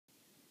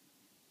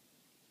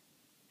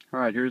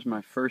Alright, here's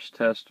my first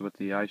test with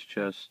the Ice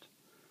Chest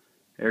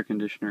air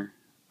conditioner.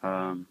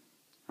 I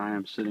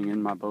am sitting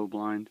in my bow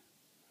blind.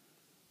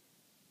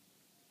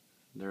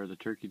 There are the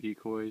turkey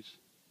decoys.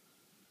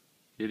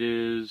 It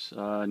is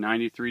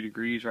 93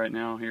 degrees right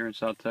now here in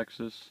South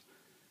Texas.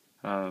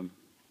 So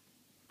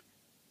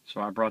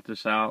I brought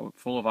this out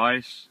full of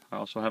ice. I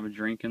also have a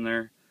drink in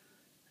there,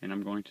 and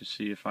I'm going to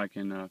see if I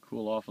can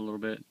cool off a little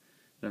bit.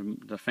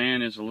 The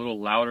fan is a little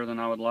louder than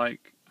I would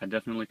like. I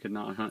definitely could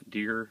not hunt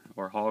deer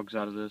or hogs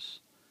out of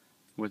this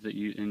with it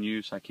in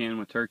use. I can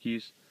with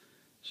turkeys.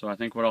 So I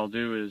think what I'll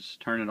do is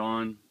turn it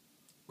on,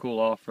 cool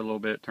off for a little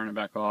bit, turn it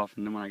back off,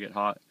 and then when I get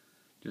hot,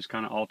 just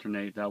kind of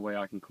alternate. That way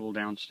I can cool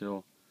down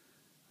still,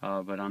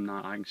 but I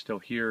can still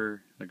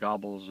hear the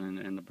gobbles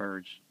and the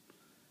birds.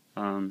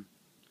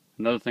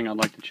 Another thing I'd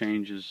like to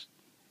change is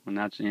when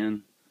that's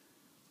in,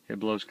 it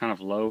blows kind of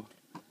low.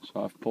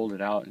 So I've pulled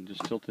it out and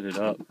just tilted it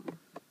up,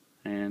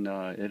 and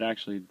it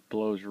actually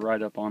blows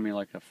right up on me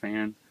like a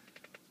fan.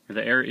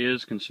 The air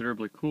is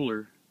considerably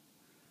cooler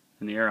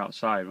than the air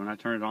outside. When I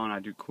turn it on, I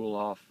do cool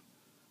off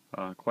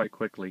quite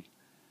quickly.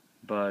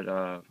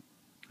 But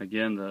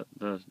again,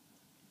 the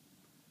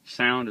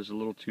sound is a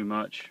little too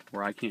much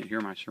where I can't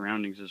hear my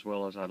surroundings as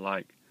well as I'd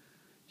like.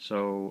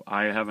 So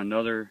I have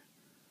another,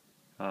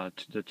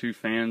 the two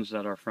fans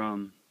that are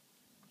from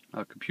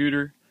a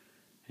computer,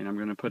 and I'm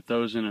going to put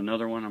those in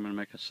another one. I'm going to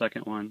make a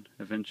second one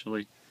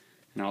eventually,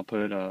 and I'll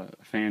put a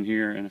fan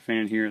here and a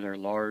fan here. They're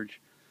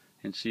large,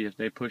 and see if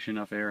they push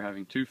enough air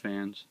having two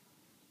fans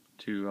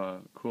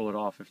to cool it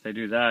off. If they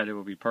do that, it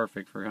will be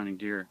perfect for hunting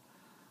deer.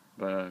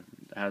 But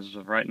as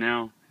of right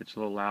now, it's a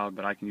little loud,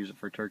 but I can use it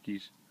for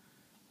turkeys.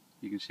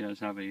 You can see I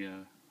just have a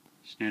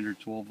standard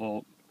 12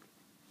 volt,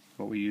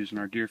 what we use in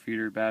our deer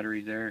feeder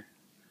battery there.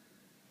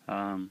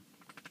 And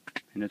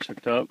it's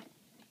hooked up.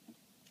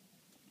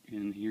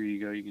 And here you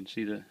go, you can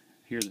see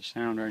hear the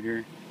sound right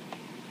here.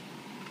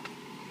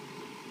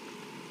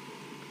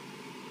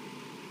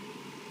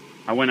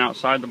 I went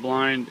outside the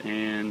blind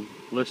and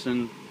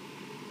listened,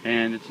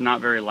 and it's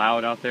not very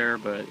loud out there,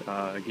 but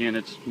again,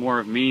 it's more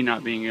of me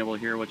not being able to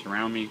hear what's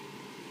around me,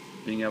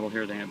 being able to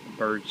hear the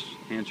birds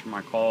answer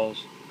my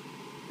calls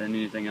than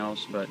anything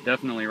else. But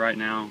definitely right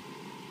now,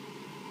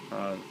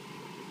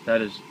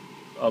 that is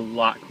a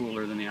lot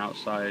cooler than the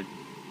outside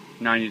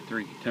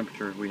 90-degree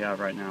temperature we have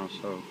right now.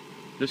 So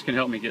this can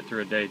help me get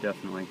through a day,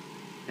 definitely.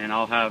 And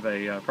I'll have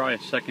probably a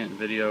second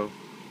video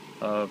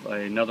of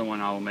another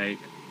one I will make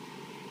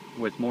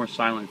with more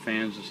silent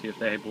fans to see if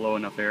they blow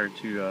enough air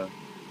to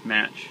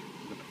match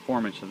the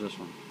performance of this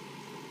one.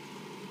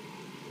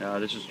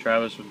 This is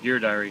Travis with Gear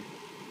Diary.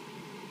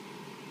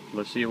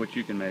 Let's see what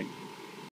you can make.